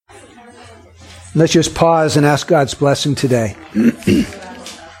Let's just pause and ask God's blessing today.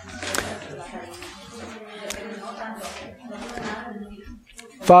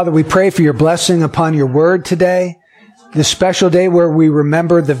 Father, we pray for your blessing upon your word today, this special day where we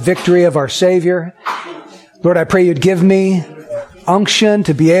remember the victory of our Savior. Lord, I pray you'd give me unction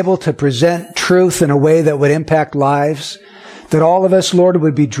to be able to present truth in a way that would impact lives, that all of us, Lord,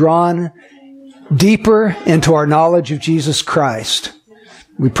 would be drawn deeper into our knowledge of Jesus Christ.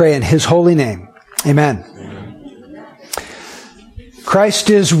 We pray in his holy name. Amen. Christ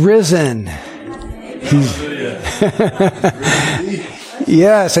is risen.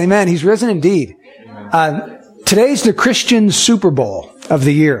 Yes, amen. He's risen indeed. Today's the Christian Super Bowl of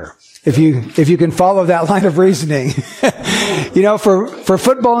the year. If you can follow that line of reasoning. You know, for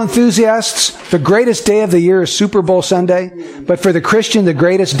football enthusiasts, the greatest day of the year is Super Bowl Sunday. But for the Christian, the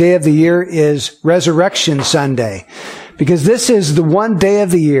greatest day of the year is Resurrection Sunday. Because this is the one day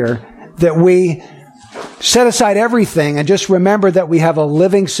of the year that we set aside everything and just remember that we have a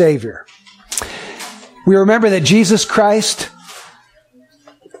living Savior. We remember that Jesus Christ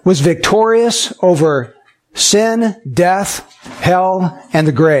was victorious over sin, death, hell, and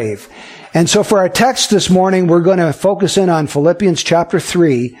the grave. And so for our text this morning, we're going to focus in on Philippians chapter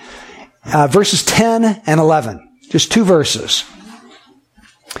 3, verses 10 and 11. Just two verses.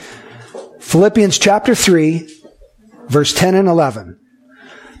 Philippians chapter 3, verse 10 and 11.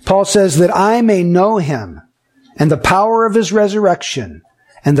 Paul says, that I may know him and the power of his resurrection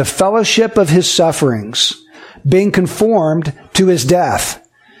and the fellowship of his sufferings, being conformed to his death,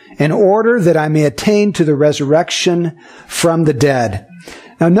 in order that I may attain to the resurrection from the dead.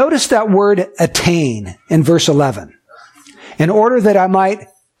 Now notice that word attain in verse 11. In order that I might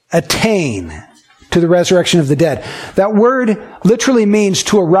attain to the resurrection of the dead. That word literally means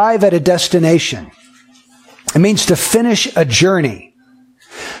to arrive at a destination. It means to finish a journey.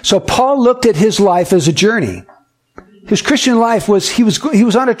 So Paul looked at his life as a journey. His Christian life was, he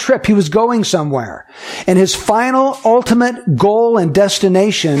was on a trip. He was going somewhere. And his final, ultimate goal and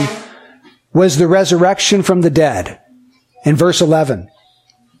destination was the resurrection from the dead. In verse 11.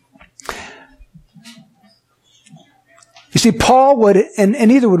 You see, Paul would, and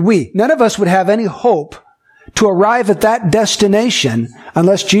neither would we, none of us would have any hope to arrive at that destination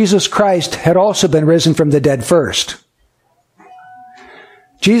unless Jesus Christ had also been risen from the dead first.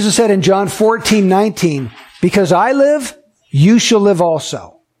 Jesus said in John 14:19, because I live, you shall live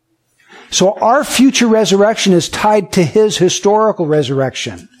also. So our future resurrection is tied to his historical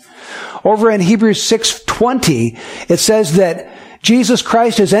resurrection. Over in Hebrews 6:20, it says that Jesus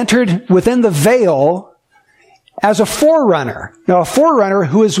Christ has entered within the veil as a forerunner. Now, a forerunner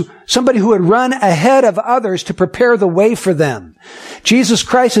who is somebody who would run ahead of others to prepare the way for them. Jesus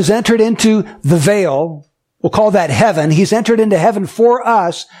Christ has entered into the veil. We'll call that heaven. He's entered into heaven for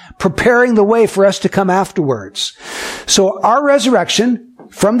us, preparing the way for us to come afterwards. So our resurrection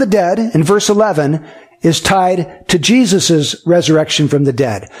from the dead, in verse 11, is tied to Jesus' resurrection from the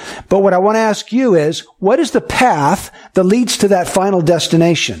dead. But what I want to ask you is, what is the path that leads to that final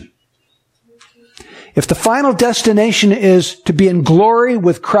destination? If the final destination is to be in glory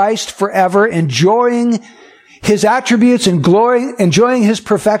with Christ forever, enjoying his attributes and enjoying his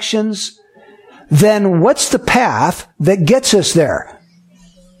perfections, then what's the path that gets us there?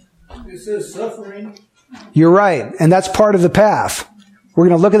 It says suffering. You're right, and that's part of the path. We're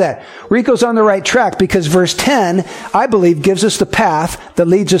going to look at that. Rico's on the right track because verse 10, I believe, gives us the path that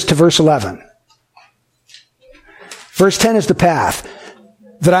leads us to verse 11. Verse 10 is the path.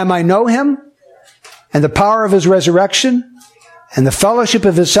 That I might know him and the power of his resurrection and the fellowship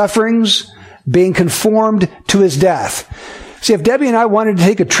of his sufferings, being conformed to his death. See, if Debbie and I wanted to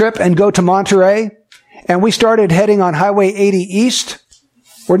take a trip and go to Monterey, and we started heading on Highway 80 east,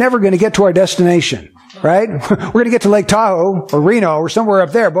 we're never going to get to our destination, right? We're going to get to Lake Tahoe or Reno or somewhere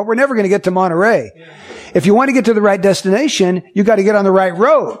up there, but we're never going to get to Monterey. If you want to get to the right destination, you got to get on the right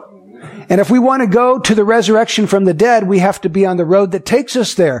road. And if we want to go to the resurrection from the dead, we have to be on the road that takes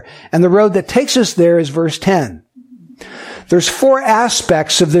us there. And the road that takes us there is verse 10. There's 4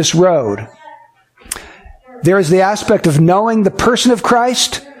 aspects of this road. There is the aspect of knowing the person of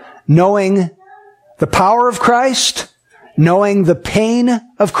Christ, knowing the power of Christ, knowing the pain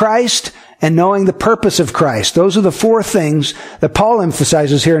of Christ, and knowing the purpose of Christ. Those are the 4 things that Paul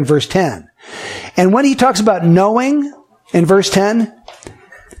emphasizes here in verse 10. And when he talks about knowing in verse 10,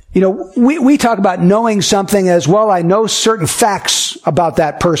 you know, we talk about knowing something as, well, I know certain facts about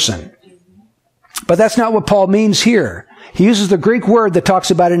that person. But that's not what Paul means here. He uses the Greek word that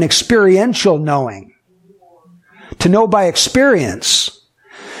talks about an experiential knowing. To know by experience.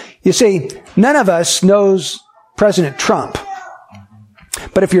 You see, none of us knows President Trump.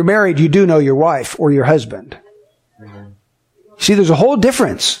 But if you're married, you do know your wife or your husband. See, there's a whole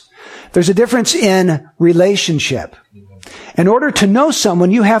difference. There's a difference in relationship. In order to know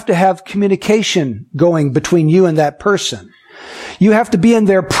someone, you have to have communication going between you and that person. You have to be in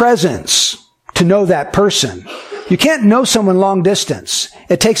their presence to know that person. You can't know someone long distance.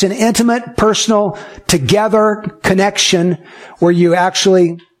 It takes an intimate, personal, together connection where you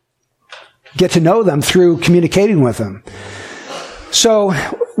actually get to know them through communicating with them. So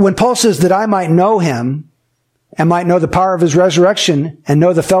when Paul says that I might know him and might know the power of his resurrection and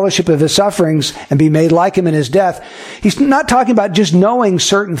know the fellowship of his sufferings and be made like him in his death, he's not talking about just knowing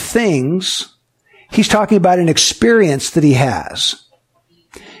certain things. He's talking about an experience that he has.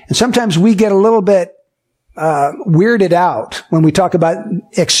 And sometimes we get a little bit weirded out when we talk about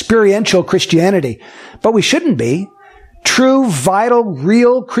experiential Christianity, but we shouldn't be. True, vital,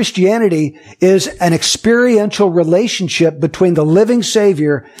 real Christianity is an experiential relationship between the living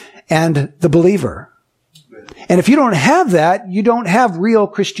Savior and the believer. And if you don't have that, you don't have real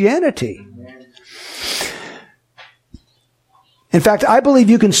Christianity. In fact, I believe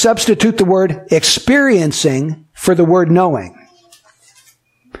you can substitute the word experiencing for the word knowing.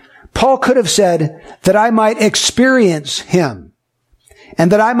 Paul could have said that I might experience him,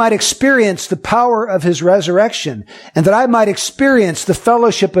 and that I might experience the power of his resurrection, and that I might experience the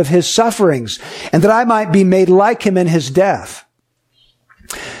fellowship of his sufferings, and that I might be made like him in his death.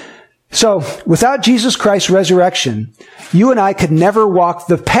 So, without Jesus Christ's resurrection, you and I could never walk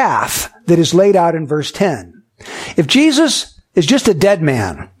the path that is laid out in verse 10. If Jesus is just a dead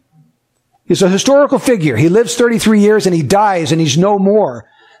man, he's a historical figure, he lives 33 years and he dies and he's no more,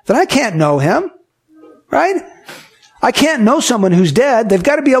 then I can't know him, right? I can't know someone who's dead. They've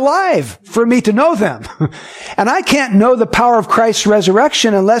got to be alive for me to know them. And I can't know the power of Christ's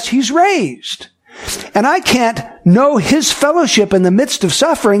resurrection unless he's raised. And I can't know his fellowship in the midst of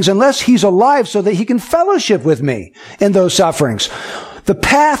sufferings unless he's alive so that he can fellowship with me in those sufferings. The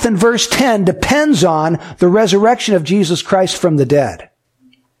path in verse 10 depends on the resurrection of Jesus Christ from the dead.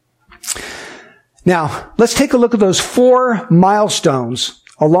 Now, let's take a look at those 4 milestones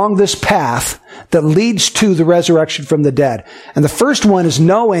along this path that leads to the resurrection from the dead. And the first one is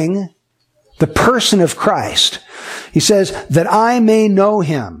knowing the person of Christ. He says, that I may know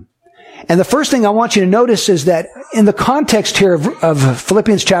him. And the first thing I want you to notice is that in the context here of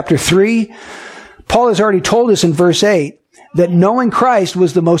Philippians chapter 3, Paul has already told us in verse 8 that knowing Christ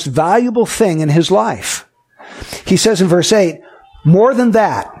was the most valuable thing in his life. He says in verse 8, more than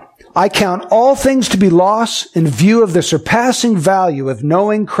that, I count all things to be loss in view of the surpassing value of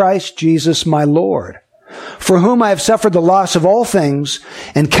knowing Christ Jesus my Lord, for whom I have suffered the loss of all things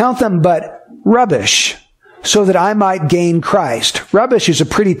and count them but rubbish, so that I might gain Christ. Rubbish is a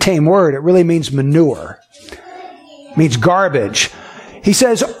pretty tame word. It really means manure. It means garbage. He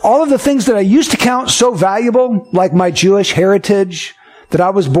says, all of the things that I used to count so valuable, like my Jewish heritage, that I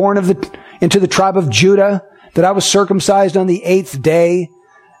was born into the tribe of Judah, that I was circumcised on the 8th day,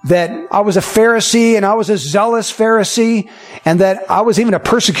 that I was a Pharisee and I was a zealous Pharisee, and that I was even a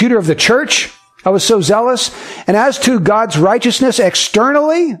persecutor of the church. I was so zealous. And as to God's righteousness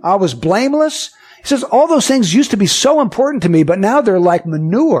externally, I was blameless. He says, all those things used to be so important to me, but now they're like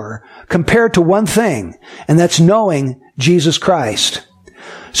manure compared to one thing, and that's knowing Jesus Christ.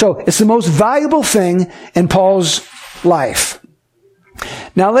 So it's the most valuable thing in Paul's life.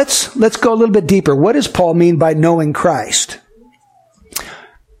 Now let's go a little bit deeper. What does Paul mean by knowing Christ?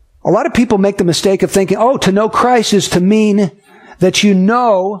 A lot of people make the mistake of thinking, to know Christ is to mean that you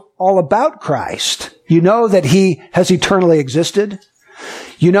know all about Christ. You know that he has eternally existed.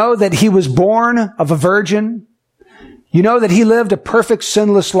 You know that he was born of a virgin. You know that he lived a perfect,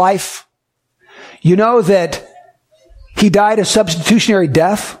 sinless life. You know that he died a substitutionary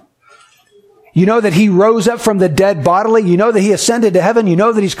death. You know that he rose up from the dead bodily. You know that he ascended to heaven. You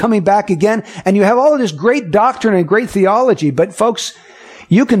know that he's coming back again. And you have all of this great doctrine and great theology. But folks,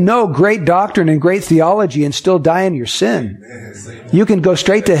 you can know great doctrine and great theology and still die in your sin. You can go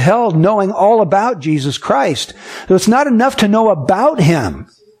straight to hell knowing all about Jesus Christ. So it's not enough to know about him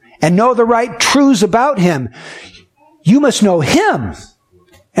and know the right truths about him. You must know him.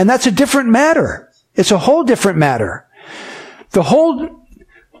 And that's a different matter. It's a whole different matter. The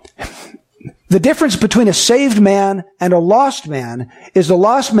difference between a saved man and a lost man is the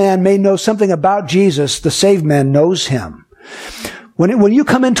lost man may know something about Jesus. The saved man knows him. When you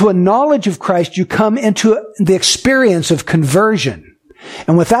come into a knowledge of Christ, you come into the experience of conversion.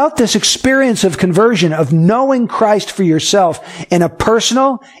 And without this experience of conversion, of knowing Christ for yourself in a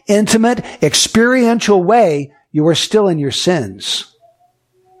personal, intimate, experiential way, you are still in your sins.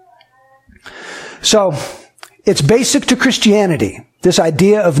 So, it's basic to Christianity This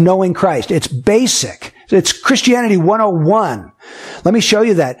idea of knowing Christ. It's basic. It's Christianity 101. Let me show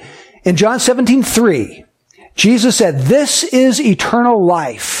you that. In John 17:3, Jesus said, "This is eternal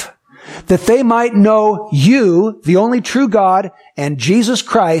life, that they might know you, the only true God, and Jesus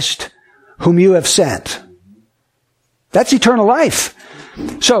Christ, whom you have sent." That's eternal life.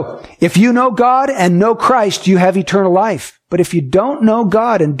 So, if you know God and know Christ, you have eternal life. But if you don't know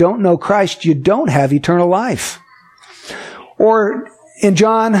God and don't know Christ, you don't have eternal life. Or in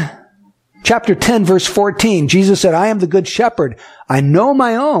John chapter 10, verse 14, Jesus said, "I am the good shepherd. I know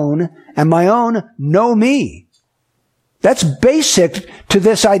my own, and my own know me." That's basic to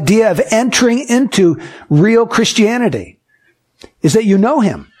this idea of entering into real Christianity, is that you know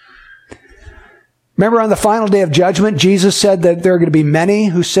him. Remember on the final day of judgment, Jesus said that there are going to be many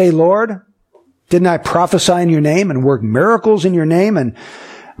who say, "Lord, didn't I prophesy in your name and work miracles in your name and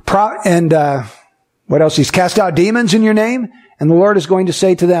what else? He's cast out demons in your name." And the Lord is going to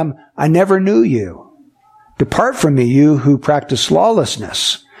say to them, "I never knew you. Depart from me, you who practice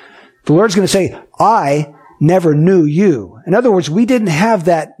lawlessness." The Lord's going to say, "I never knew you." In other words, we didn't have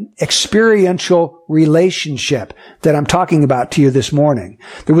that experiential relationship that I'm talking about to you this morning.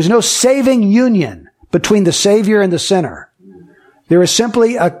 There was no saving union between the Savior and the sinner. There was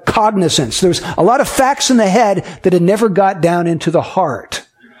simply a cognizance. There was a lot of facts in the head that had never got down into the heart.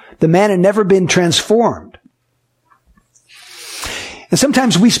 The man had never been transformed. And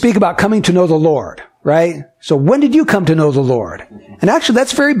sometimes we speak about coming to know the Lord, right? So when did you come to know the Lord? And actually,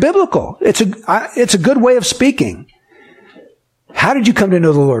 that's very biblical. It's a good way of speaking. How did you come to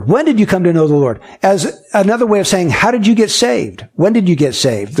know the Lord? When did you come to know the Lord? As another way of saying, how did you get saved? When did you get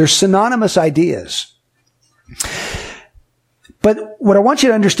saved? They're synonymous ideas. But what I want you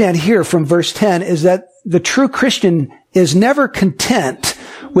to understand here from verse 10 is that the true Christian is never content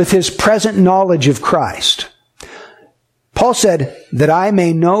with his present knowledge of Christ. Paul said, "that I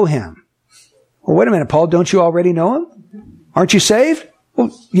may know him." Well, wait a minute, Paul, don't you already know him? Aren't you saved?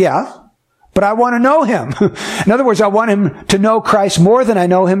 Well, yeah, but I want to know him. In other words, I want him to know Christ more than I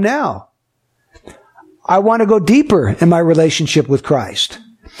know him now. I want to go deeper in my relationship with Christ.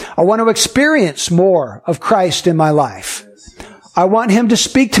 I want to experience more of Christ in my life. I want him to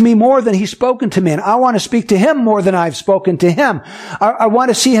speak to me more than he's spoken to me, and I want to speak to him more than I've spoken to him. I want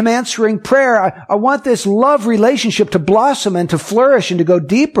to see him answering prayer. I want this love relationship to blossom and to flourish and to go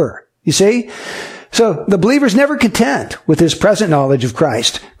deeper. You see? So the believer's never content with his present knowledge of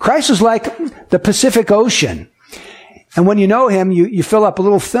Christ. Christ is like the Pacific Ocean. And when you know him, you fill up a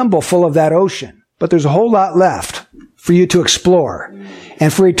little thimble full of that ocean. But there's a whole lot left for you to explore.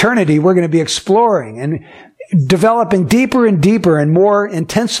 And for eternity, we're going to be exploring and developing deeper and deeper and more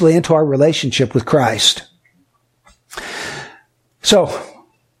intensely into our relationship with Christ. So,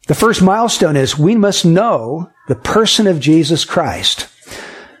 the first milestone is we must know the person of Jesus Christ.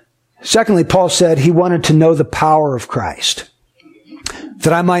 Secondly, Paul said he wanted to know the power of Christ,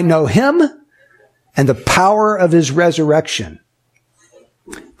 that I might know him and the power of his resurrection.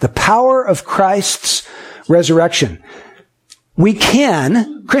 The power of Christ's resurrection. We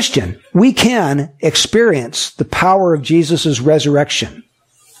can experience the power of Jesus' resurrection.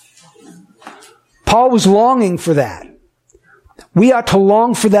 Paul was longing for that. We ought to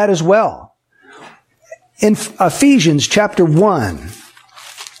long for that as well. In Ephesians chapter 1,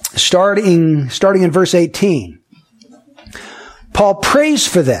 starting in verse 18, Paul prays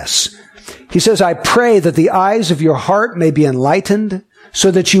for this. He says, "I pray that the eyes of your heart may be enlightened,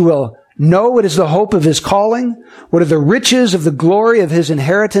 so that you will know what is the hope of his calling, what are the riches of the glory of his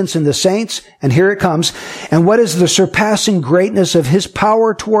inheritance in the saints," and here it comes, "and what is the surpassing greatness of his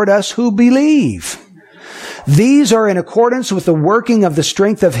power toward us who believe. These are in accordance with the working of the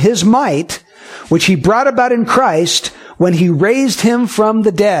strength of his might, which he brought about in Christ when he raised him from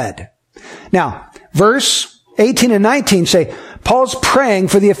the dead." Now, verse 18 and 19 say, Paul's praying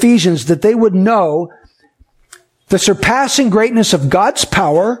for the Ephesians that they would know the surpassing greatness of God's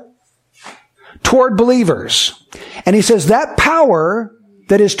power toward believers. And he says that power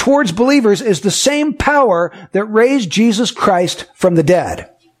that is towards believers is the same power that raised Jesus Christ from the dead.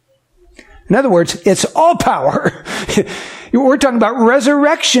 In other words, it's all power. We're talking about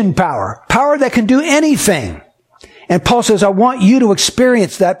resurrection power, power that can do anything. And Paul says, I want you to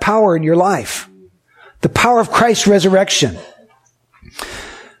experience that power in your life. The power of Christ's resurrection.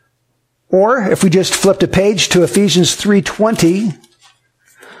 Or, if we just flipped a page to Ephesians 3:20,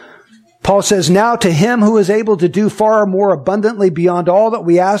 Paul says, "Now to him who is able to do far more abundantly beyond all that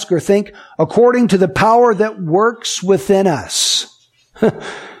we ask or think, according to the power that works within us."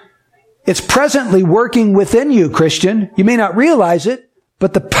 It's presently working within you, Christian. You may not realize it,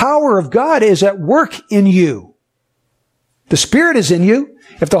 but the power of God is at work in you. The Spirit is in you.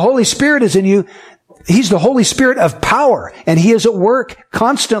 If the Holy Spirit is in you, He's the Holy Spirit of power, and He is at work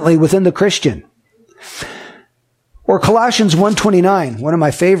constantly within the Christian. Or Colossians 1:29, one of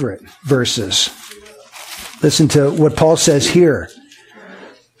my favorite verses. Listen to what Paul says here.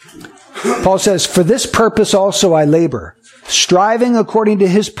 Paul says, "For this purpose also I labor, striving according to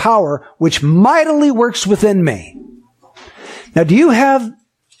His power, which mightily works within me." Now, do you have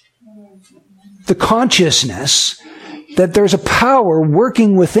the consciousness that there's a power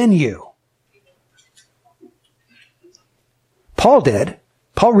working within you? Paul did.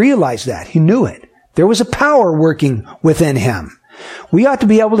 Paul realized that. He knew it. There was a power working within him. We ought to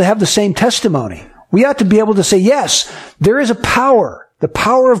be able to have the same testimony. We ought to be able to say, yes, there is a power, the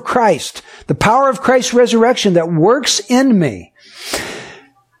power of Christ, the power of Christ's resurrection that works in me.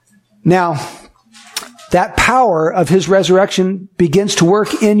 Now, that power of His resurrection begins to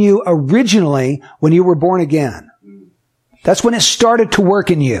work in you originally when you were born again. That's when it started to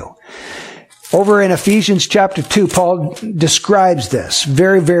work in you. Over in Ephesians chapter 2, Paul describes this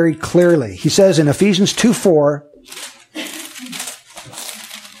very, very clearly. He says in Ephesians 2:4,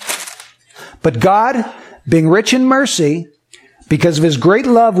 "But God, being rich in mercy, because of His great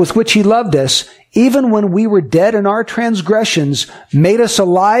love with which He loved us, even when we were dead in our transgressions, made us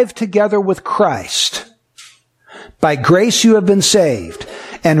alive together with Christ. By grace you have been saved,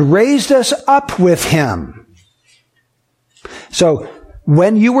 and raised us up with Him." So,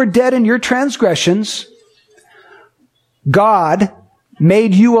 when you were dead in your transgressions, God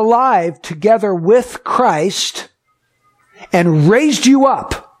made you alive together with Christ and raised you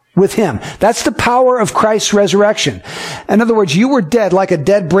up with Him. That's the power of Christ's resurrection. In other words, you were dead like a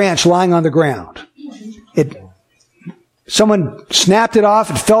dead branch lying on the ground. Someone snapped it off,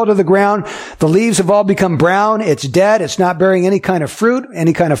 it fell to the ground. The leaves have all become brown. It's dead. It's not bearing any kind of fruit,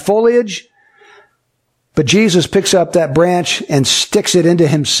 any kind of foliage. But Jesus picks up that branch and sticks it into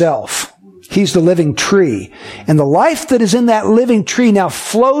Himself. He's the living tree. And the life that is in that living tree now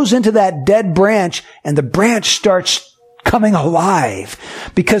flows into that dead branch, and the branch starts coming alive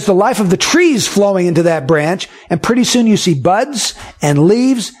because the life of the tree is flowing into that branch, and pretty soon you see buds and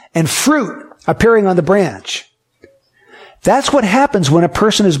leaves and fruit appearing on the branch. That's what happens when a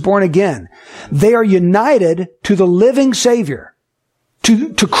person is born again. They are united to the living Savior,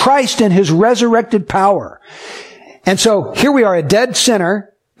 to Christ and His resurrected power. And so here we are, a dead sinner,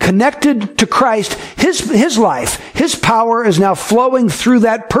 connected to Christ. His life, His power is now flowing through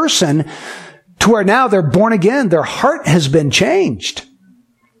that person to where now they're born again. Their heart has been changed.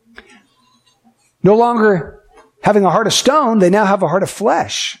 No longer having a heart of stone, they now have a heart of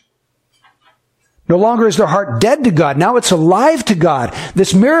flesh. No longer is their heart dead to God. Now it's alive to God.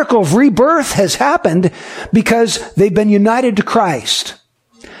 This miracle of rebirth has happened because they've been united to Christ.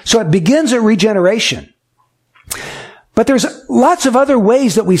 So it begins at regeneration. But there's lots of other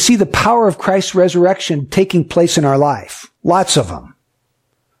ways that we see the power of Christ's resurrection taking place in our life. Lots of them.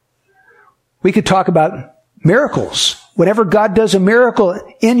 We could talk about miracles. Whenever God does a miracle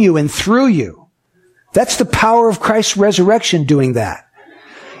in you and through you, that's the power of Christ's resurrection doing that.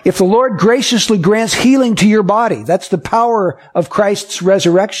 If the Lord graciously grants healing to your body, that's the power of Christ's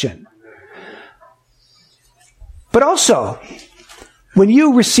resurrection. But also, when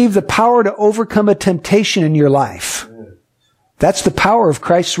you receive the power to overcome a temptation in your life, that's the power of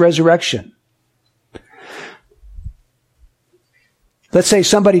Christ's resurrection. Let's say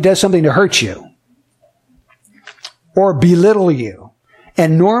somebody does something to hurt you or belittle you,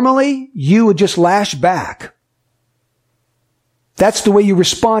 and normally you would just lash back. That's the way you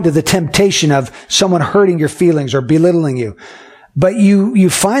respond to the temptation of someone hurting your feelings or belittling you. But you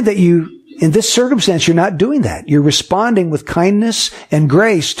find that in this circumstance, you're not doing that. You're responding with kindness and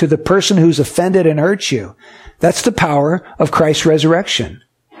grace to the person who's offended and hurt you. That's the power of Christ's resurrection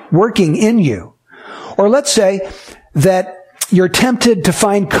working in you. Or let's say that you're tempted to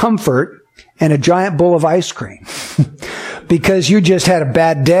find comfort in a giant bowl of ice cream. Because you just had a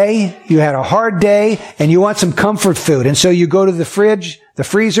bad day, you had a hard day, and you want some comfort food. And so you go to the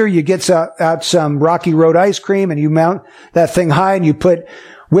freezer, you get out some Rocky Road ice cream, and you mount that thing high, and you put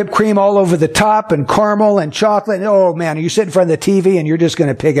whipped cream all over the top, and caramel, and chocolate. And, oh man, you sit in front of the TV, and you're just going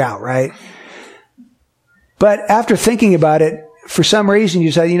to pig out, right? But after thinking about it, for some reason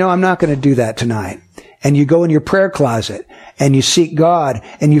you say, I'm not going to do that tonight. And you go in your prayer closet, and you seek God,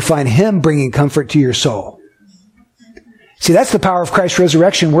 and you find Him bringing comfort to your soul. See, that's the power of Christ's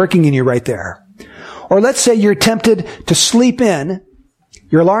resurrection working in you right there. Or let's say you're tempted to sleep in.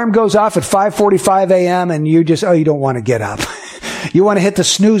 Your alarm goes off at 5:45 a.m. and you don't want to get up. You want to hit the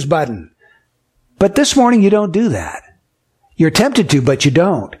snooze button. But this morning you don't do that. You're tempted to, but you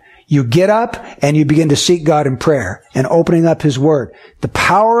don't. You get up and you begin to seek God in prayer and opening up His Word. The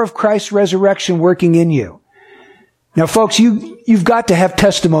power of Christ's resurrection working in you. Now, folks, you've got to have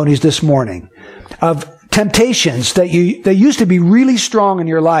testimonies this morning of temptations that used to be really strong in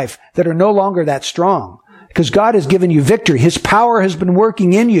your life that are no longer that strong. Because God has given you victory. His power has been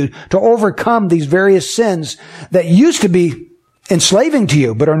working in you to overcome these various sins that used to be enslaving to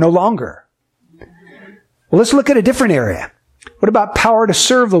you, but are no longer. Well, let's look at a different area. What about power to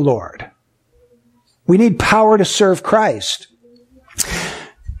serve the Lord? We need power to serve Christ.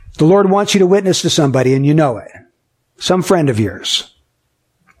 The Lord wants you to witness to somebody, and you know it. Some friend of yours.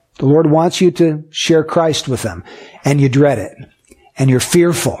 The Lord wants you to share Christ with them, and you dread it, and you're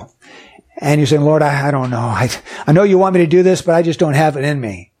fearful. And you're saying, Lord, I don't know. I know you want me to do this, but I just don't have it in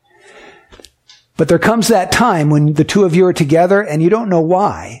me. But there comes that time when the two of you are together and you don't know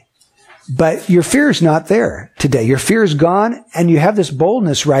why, but your fear is not there today. Your fear is gone, and you have this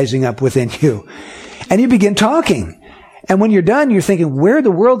boldness rising up within you. And you begin talking. And when you're done, you're thinking, where in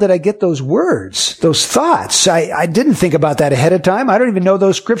the world did I get those words, those thoughts? I didn't think about that ahead of time. I don't even know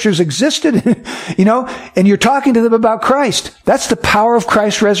those scriptures existed, and you're talking to them about Christ. That's the power of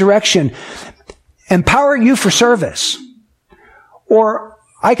Christ's resurrection, empowering you for service. Or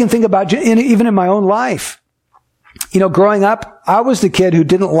I can think about, even in my own life, growing up, I was the kid who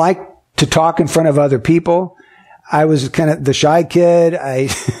didn't like to talk in front of other people. I was kind of the shy kid.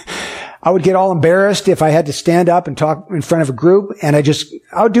 I would get all embarrassed if I had to stand up and talk in front of a group, and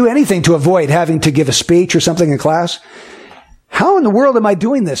I would do anything to avoid having to give a speech or something in class. How in the world am I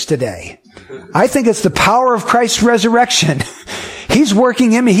doing this today? I think it's the power of Christ's resurrection. He's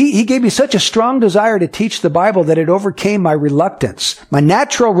working in me. He gave me such a strong desire to teach the Bible that it overcame my reluctance, my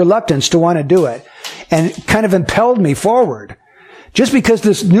natural reluctance to want to do it, and kind of impelled me forward. Just because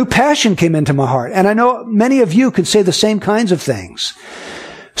this new passion came into my heart. And I know many of you could say the same kinds of things.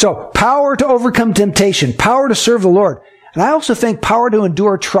 So, power to overcome temptation, power to serve the Lord. And I also think power to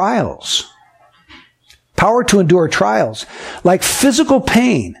endure trials. Power to endure trials. Like physical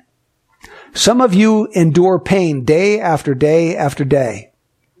pain. Some of you endure pain day after day after day.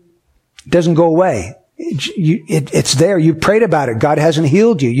 It doesn't go away. It's there. You prayed about it. God hasn't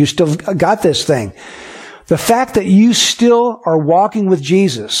healed you. You still got this thing. The fact that you still are walking with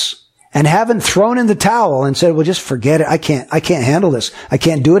Jesus and haven't thrown in the towel and said, well, just forget it. I can't handle this. I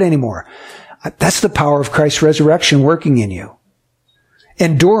can't do it anymore. That's the power of Christ's resurrection working in you.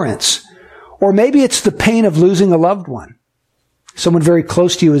 Endurance. Or maybe it's the pain of losing a loved one. Someone very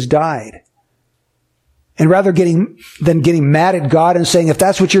close to you has died. And rather than getting mad at God and saying, if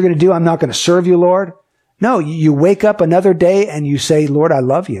that's what you're going to do, I'm not going to serve you, Lord. No, you wake up another day and you say, Lord, I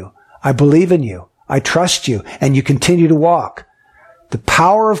love you. I believe in you. I trust you. And you continue to walk. The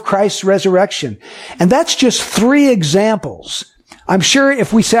power of Christ's resurrection. And that's just 3 examples. I'm sure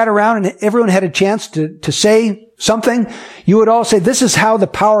if we sat around and everyone had a chance to say something, you would all say, this is how the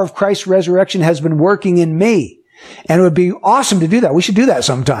power of Christ's resurrection has been working in me. And it would be awesome to do that. We should do that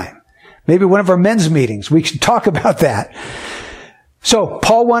sometime. Maybe one of our men's meetings. We should talk about that. So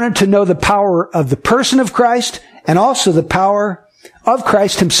Paul wanted to know the power of the person of Christ and also the power of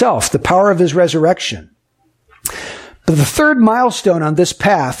Christ himself, the power of his resurrection. But the third milestone on this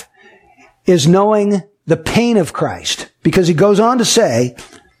path is knowing the pain of Christ, because he goes on to say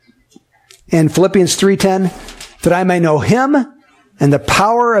in Philippians 3:10 that I may know him and the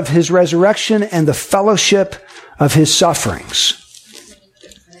power of his resurrection and the fellowship of his sufferings.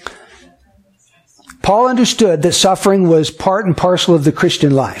 Paul understood that suffering was part and parcel of the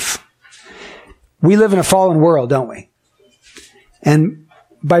Christian life. We live in a fallen world, don't we? And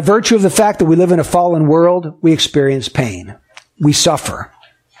by virtue of the fact that we live in a fallen world, we experience pain. We suffer.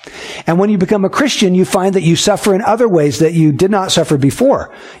 And when you become a Christian, you find that you suffer in other ways that you did not suffer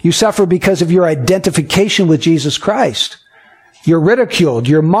before. You suffer because of your identification with Jesus Christ. You're ridiculed.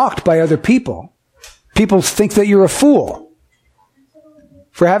 You're mocked by other people. People think that you're a fool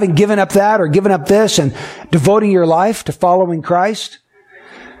for having given up that or given up this and devoting your life to following Christ.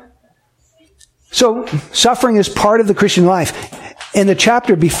 So suffering is part of the Christian life. In the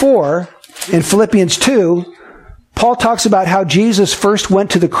chapter before, in Philippians 2, Paul talks about how Jesus first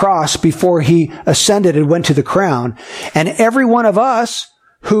went to the cross before he ascended and went to the crown. And every one of us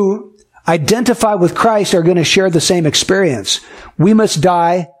who identify with Christ are going to share the same experience. We must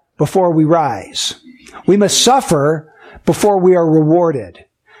die before we rise. We must suffer before we are rewarded.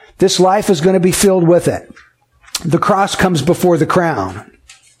 This life is going to be filled with it. The cross comes before the crown.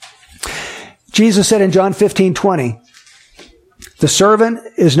 Jesus said in John 15:20, the servant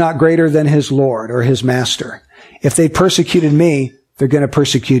is not greater than his Lord or his master. If they persecuted me, they're going to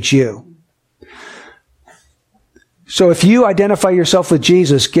persecute you. So if you identify yourself with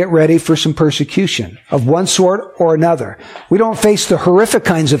Jesus, get ready for some persecution of one sort or another. We don't face the horrific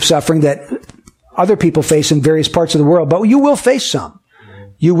kinds of suffering that other people face in various parts of the world, but you will face some.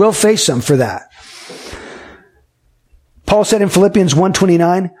 You will face some for that. Paul said in Philippians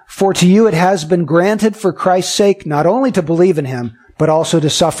 1:29, "For to you it has been granted for Christ's sake not only to believe in him, but also to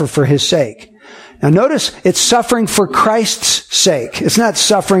suffer for his sake." Now notice, it's suffering for Christ's sake. It's not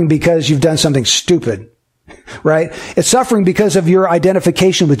suffering because you've done something stupid, right? It's suffering because of your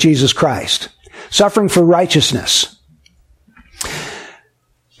identification with Jesus Christ. Suffering for righteousness.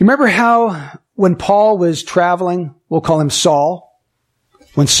 You remember how when Paul was traveling, we'll call him Saul,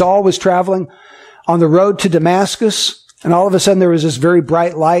 when Saul was traveling on the road to Damascus, and all of a sudden there was this very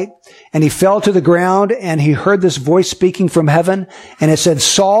bright light, and he fell to the ground, and he heard this voice speaking from heaven, and it said,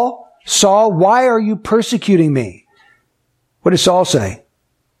 "Saul, Saul, why are you persecuting me?" What did Saul say?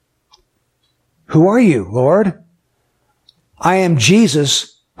 "Who are you, Lord?" "I am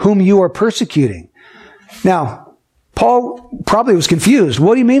Jesus, whom you are persecuting." Now, Paul probably was confused.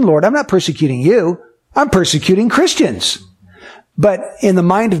 "What do you mean, Lord? I'm not persecuting you. I'm persecuting Christians." But in the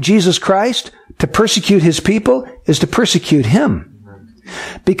mind of Jesus Christ, to persecute his people is to persecute him.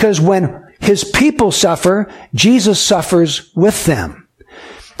 Because when his people suffer, Jesus suffers with them.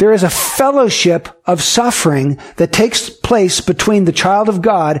 There is a fellowship of suffering that takes place between the child of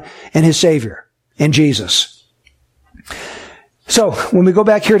God and his Savior, and Jesus. So, when we go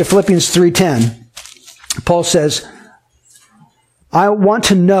back here to Philippians 3:10, Paul says, "I want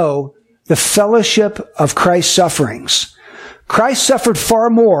to know the fellowship of Christ's sufferings." Christ suffered far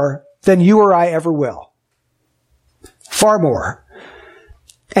more than you or I ever will. Far more.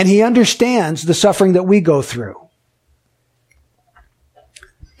 And he understands the suffering that we go through.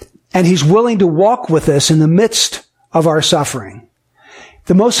 And he's willing to walk with us in the midst of our suffering.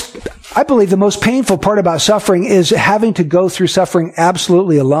 I believe the most painful part about suffering is having to go through suffering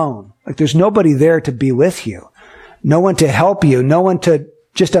absolutely alone. Like there's nobody there to be with you. No one to help you. No one to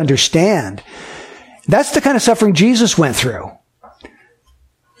just understand. That's the kind of suffering Jesus went through.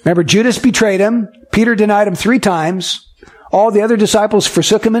 Remember, Judas betrayed him. Peter denied him 3 times. All the other disciples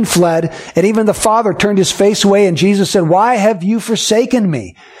forsook him and fled. And even the Father turned his face away, and Jesus said, "Why have you forsaken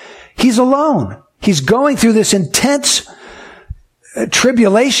me?" He's alone. He's going through this intense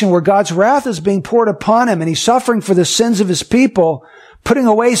tribulation where God's wrath is being poured upon him, and he's suffering for the sins of his people, putting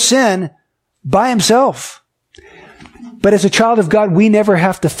away sin by himself. But as a child of God, we never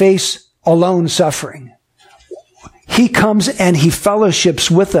have to face alone suffering. He comes and he fellowships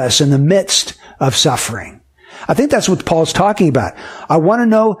with us in the midst of suffering. I think that's what Paul's talking about. I want to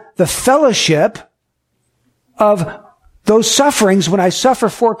know the fellowship of those sufferings when I suffer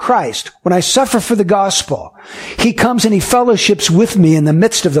for Christ, when I suffer for the gospel. He comes and he fellowships with me in the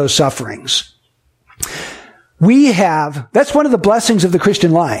midst of those sufferings. That's one of the blessings of the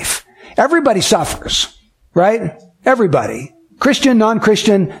Christian life. Everybody suffers, right? Everybody. Christian,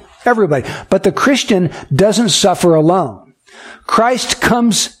 non-Christian, everybody. But the Christian doesn't suffer alone. Christ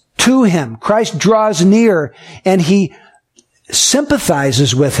comes to him. Christ draws near, and he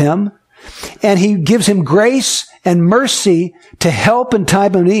sympathizes with him, and he gives him grace and mercy to help in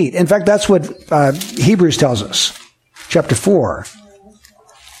time of need. In fact, that's what Hebrews tells us. Chapter 4.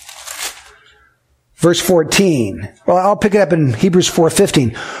 Verse 14. Well, I'll pick it up in Hebrews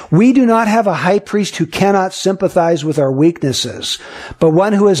 4:15. "We do not have a high priest who cannot sympathize with our weaknesses, but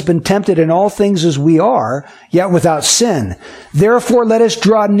one who has been tempted in all things as we are, yet without sin. Therefore, let us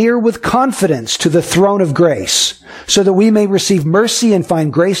draw near with confidence to the throne of grace, so that we may receive mercy and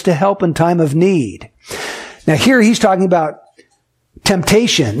find grace to help in time of need." Now here he's talking about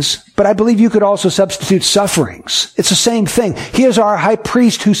temptations, but I believe you could also substitute sufferings. It's the same thing. He is our high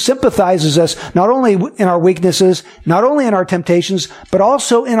priest who sympathizes us not only in our weaknesses, not only in our temptations, but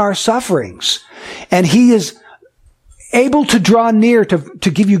also in our sufferings. And he is able to draw near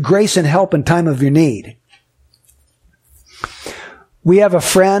to give you grace and help in time of your need. We have a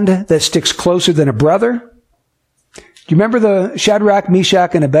friend that sticks closer than a brother. Do you remember the Shadrach,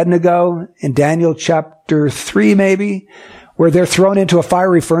 Meshach, and Abednego in Daniel chapter 3 maybe? Where they're thrown into a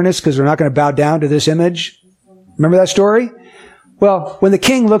fiery furnace because they're not going to bow down to this image. Remember that story? Well, when the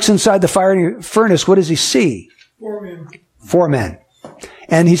king looks inside the fiery furnace, what does he see? 4 men. 4 men.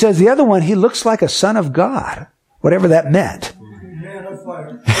 And he says the other one, he looks like a son of God, whatever that meant. Man of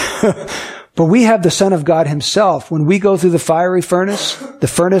fire. But we have the Son of God himself. When we go through the fiery furnace, the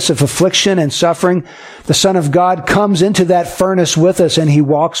furnace of affliction and suffering, the Son of God comes into that furnace with us, and he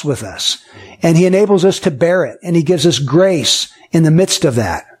walks with us. And he enables us to bear it, and he gives us grace in the midst of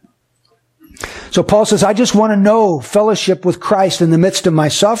that. So Paul says, I just want to know fellowship with Christ in the midst of my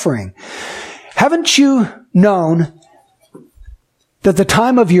suffering. Haven't you known that the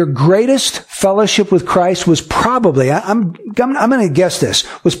time of your greatest fellowship with Christ was probably, I'm going to guess this,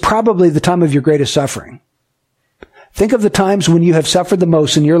 was probably the time of your greatest suffering. Think of the times when you have suffered the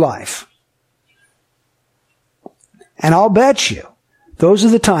most in your life. And I'll bet you, those are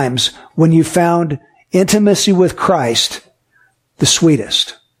the times when you found intimacy with Christ the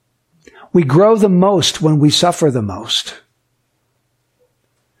sweetest. We grow the most when we suffer the most.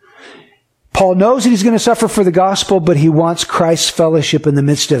 Paul knows that he's going to suffer for the gospel, but he wants Christ's fellowship in the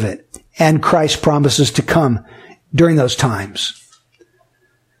midst of it. And Christ promises to come during those times.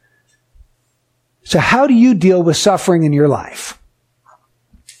 So how do you deal with suffering in your life?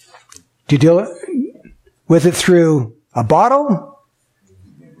 Do you deal with it through a bottle?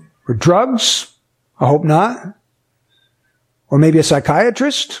 Or drugs? I hope not. Or maybe a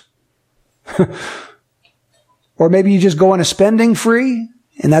psychiatrist? Or maybe you just go on a spending spree?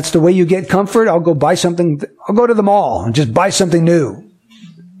 And that's the way you get comfort. I'll go buy something. I'll go to the mall and just buy something new.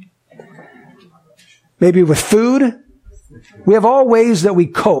 Maybe with food. We have all ways that we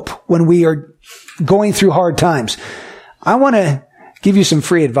cope when we are going through hard times. I want to give you some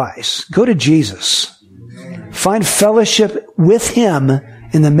free advice. Go to Jesus. Find fellowship with Him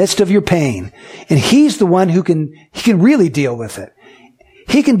in the midst of your pain. And He's the one He can really deal with it.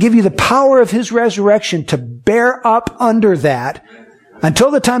 He can give you the power of His resurrection to bear up under that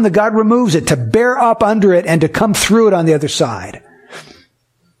until the time that God removes it, to bear up under it and to come through it on the other side.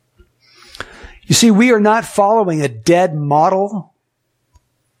 You see, we are not following a dead model.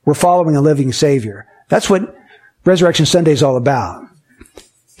 We're following a living Savior. That's what Resurrection Sunday is all about.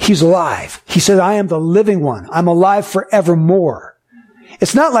 He's alive. He says, I am the living one. I'm alive forevermore.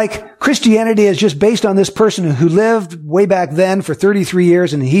 It's not like Christianity is just based on this person who lived way back then for 33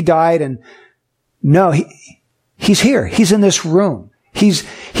 years and he died. And no, he's here. He's in this room.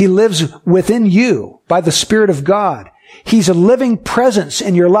 He lives within you by the Spirit of God. He's a living presence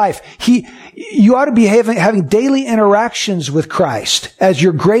in your life. You ought to be having daily interactions with Christ as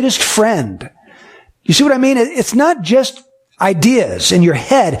your greatest friend. You see what I mean? It's not just ideas in your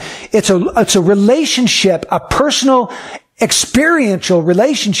head. It's a relationship, a personal, experiential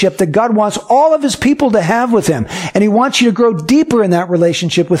relationship that God wants all of His people to have with Him. And He wants you to grow deeper in that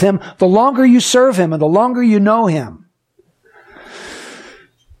relationship with Him the longer you serve Him and the longer you know Him.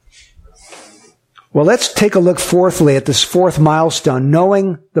 Well, let's take a look fourthly at this fourth milestone,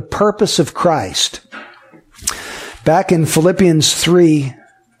 knowing the purpose of Christ. Back in Philippians 3,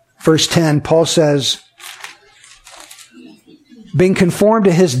 verse 10, Paul says, being conformed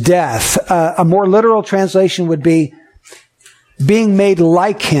to His death. A more literal translation would be being made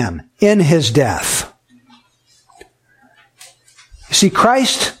like Him in His death. You see,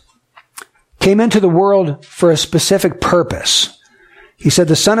 Christ came into the world for a specific purpose. He said,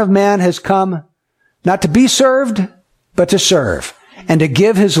 the Son of Man has come not to be served, but to serve, and to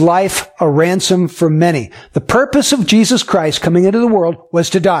give His life a ransom for many. The purpose of Jesus Christ coming into the world was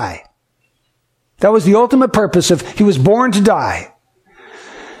to die. That was the ultimate purpose of, He was born to die.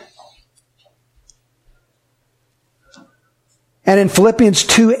 And in Philippians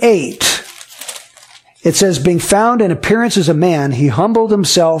 2:8, it says, being found in appearance as a man, He humbled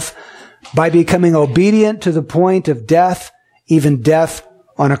Himself by becoming obedient to the point of death, even death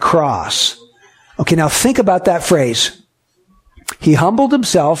on a cross. Okay, now think about that phrase. He humbled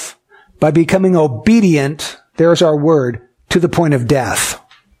Himself by becoming obedient, there's our word, to the point of death.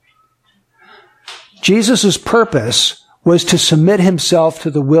 Jesus' purpose was to submit Himself to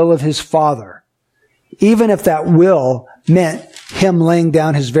the will of His Father, even if that will meant Him laying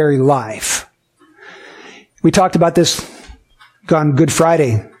down His very life. We talked about this on Good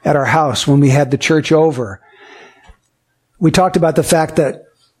Friday at our house when we had the church over. We talked about the fact that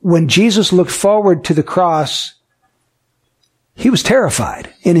when Jesus looked forward to the cross, He was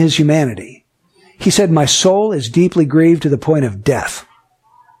terrified in His humanity. He said, my soul is deeply grieved to the point of death.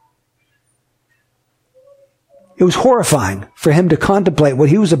 It was horrifying for Him to contemplate what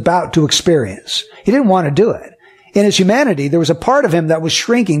He was about to experience. He didn't want to do it. In His humanity, there was a part of Him that was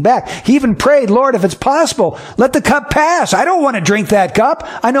shrinking back. He even prayed, Lord, if it's possible, let the cup pass. I don't want to drink that cup.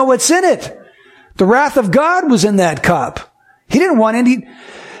 I know what's in it. The wrath of God was in that cup. He didn't want any...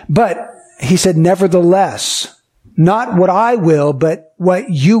 But He said, nevertheless, not what I will, but what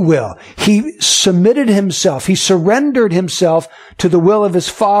you will. He submitted Himself. He surrendered Himself to the will of His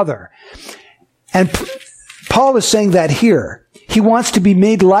Father. And Paul is saying that here. He wants to be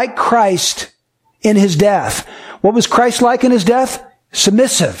made like Christ in His death. What was Christ like in His death?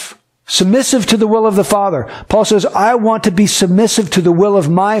 Submissive. Submissive to the will of the Father. Paul says, I want to be submissive to the will of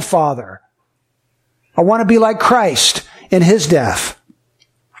my Father. I want to be like Christ in His death.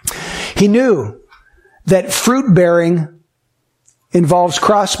 He knew that fruit bearing involves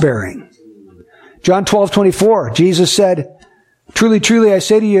cross-bearing. John 12:24, Jesus said, "Truly, truly, I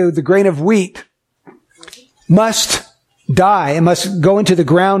say to you, the grain of wheat must die. It must go into the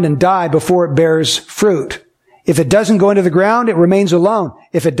ground and die before it bears fruit. If it doesn't go into the ground, it remains alone.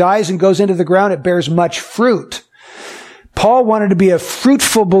 If it dies and goes into the ground, it bears much fruit." Paul wanted to be a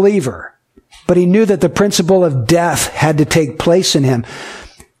fruitful believer, but he knew that the principle of death had to take place in him.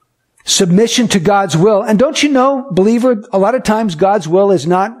 Submission to God's will. And don't you know, believer, a lot of times God's will is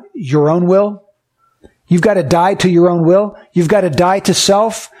not your own will. You've got to die to your own will. You've got to die to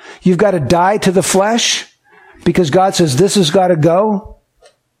self. You've got to die to the flesh, because God says this has got to go.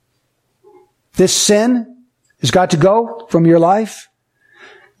 This sin has got to go from your life.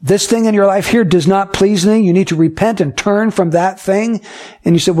 This thing in your life here does not please me. You need to repent and turn from that thing.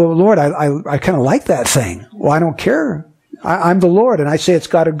 And you say, well, Lord, I kind of like that thing. Well, I don't care. I'm the Lord, and I say it's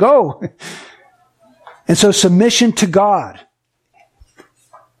got to go. And so submission to God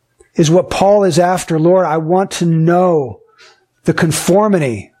is what Paul is after. Lord, I want to know the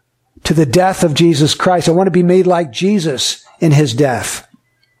conformity to the death of Jesus Christ. I want to be made like Jesus in his death.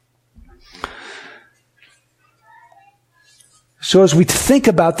 So as we think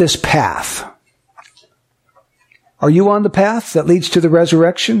about this path, are you on the path that leads to the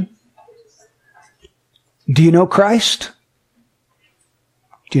resurrection? Do you know Christ?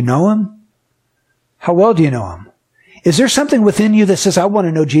 Do you know him? How well do you know him? Is there something within you that says, I want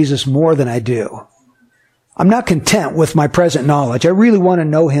to know Jesus more than I do? I'm not content with my present knowledge. I really want to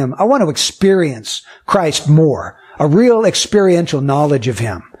know him. I want to experience Christ more. A real experiential knowledge of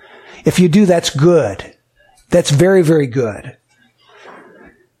him. If you do, that's good. That's very, very good.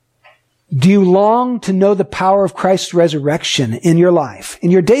 Do you long to know the power of Christ's resurrection in your life,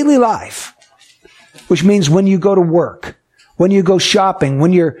 in your daily life? Which means when you go to work, when you go shopping,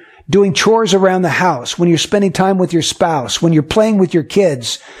 when you're doing chores around the house, when you're spending time with your spouse, when you're playing with your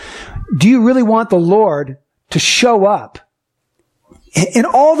kids. Do you really want the Lord to show up in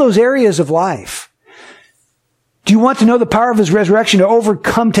all those areas of life? Do you want to know the power of his resurrection to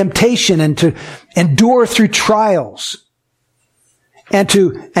overcome temptation and to endure through trials and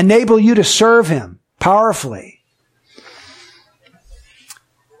to enable you to serve him powerfully?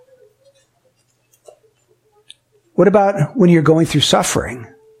 What about when you're going through suffering?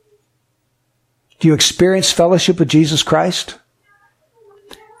 Do you experience fellowship with Jesus Christ?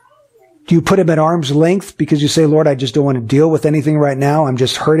 Do you put him at arm's length because you say, Lord, I just don't want to deal with anything right now. I'm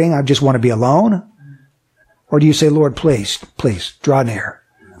just hurting. I just want to be alone. Or do you say, Lord, please, please draw near.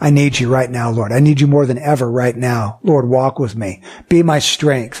 I need you right now, Lord. I need you more than ever right now. Lord, walk with me. Be my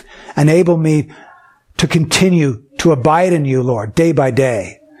strength. Enable me to continue to abide in you, Lord, day by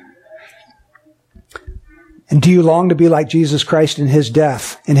day. And do you long to be like Jesus Christ in his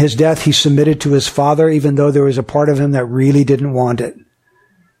death? In his death, he submitted to his Father, even though there was a part of him that really didn't want it.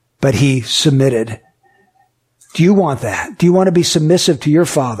 But he submitted. Do you want that? Do you want to be submissive to your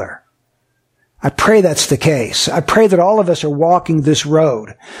Father? I pray that's the case. I pray that all of us are walking this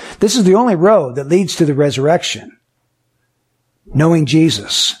road. This is the only road that leads to the resurrection. Knowing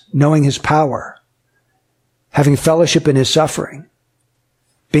Jesus, knowing his power, having fellowship in his suffering,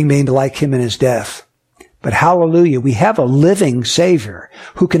 being made like him in his death. But hallelujah, we have a living Savior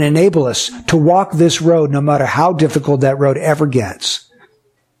who can enable us to walk this road no matter how difficult that road ever gets.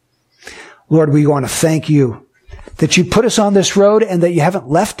 Lord, we want to thank you that you put us on this road and that you haven't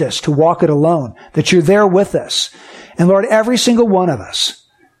left us to walk it alone, that you're there with us. And Lord, every single one of us,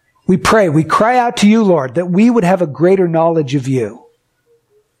 we pray, we cry out to you, Lord, that we would have a greater knowledge of you.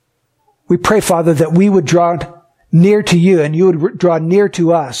 We pray, Father, that we would draw near to you and you would draw near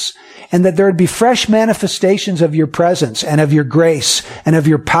to us, and that there would be fresh manifestations of your presence and of your grace and of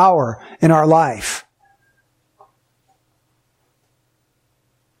your power in our life.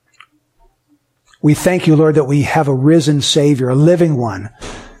 We thank you, Lord, that we have a risen Savior, a living one,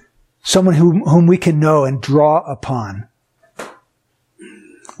 someone whom we can know and draw upon.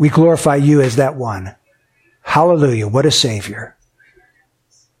 We glorify you as that one. Hallelujah. What a Savior.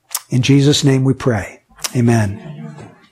 In Jesus' name we pray. Amen.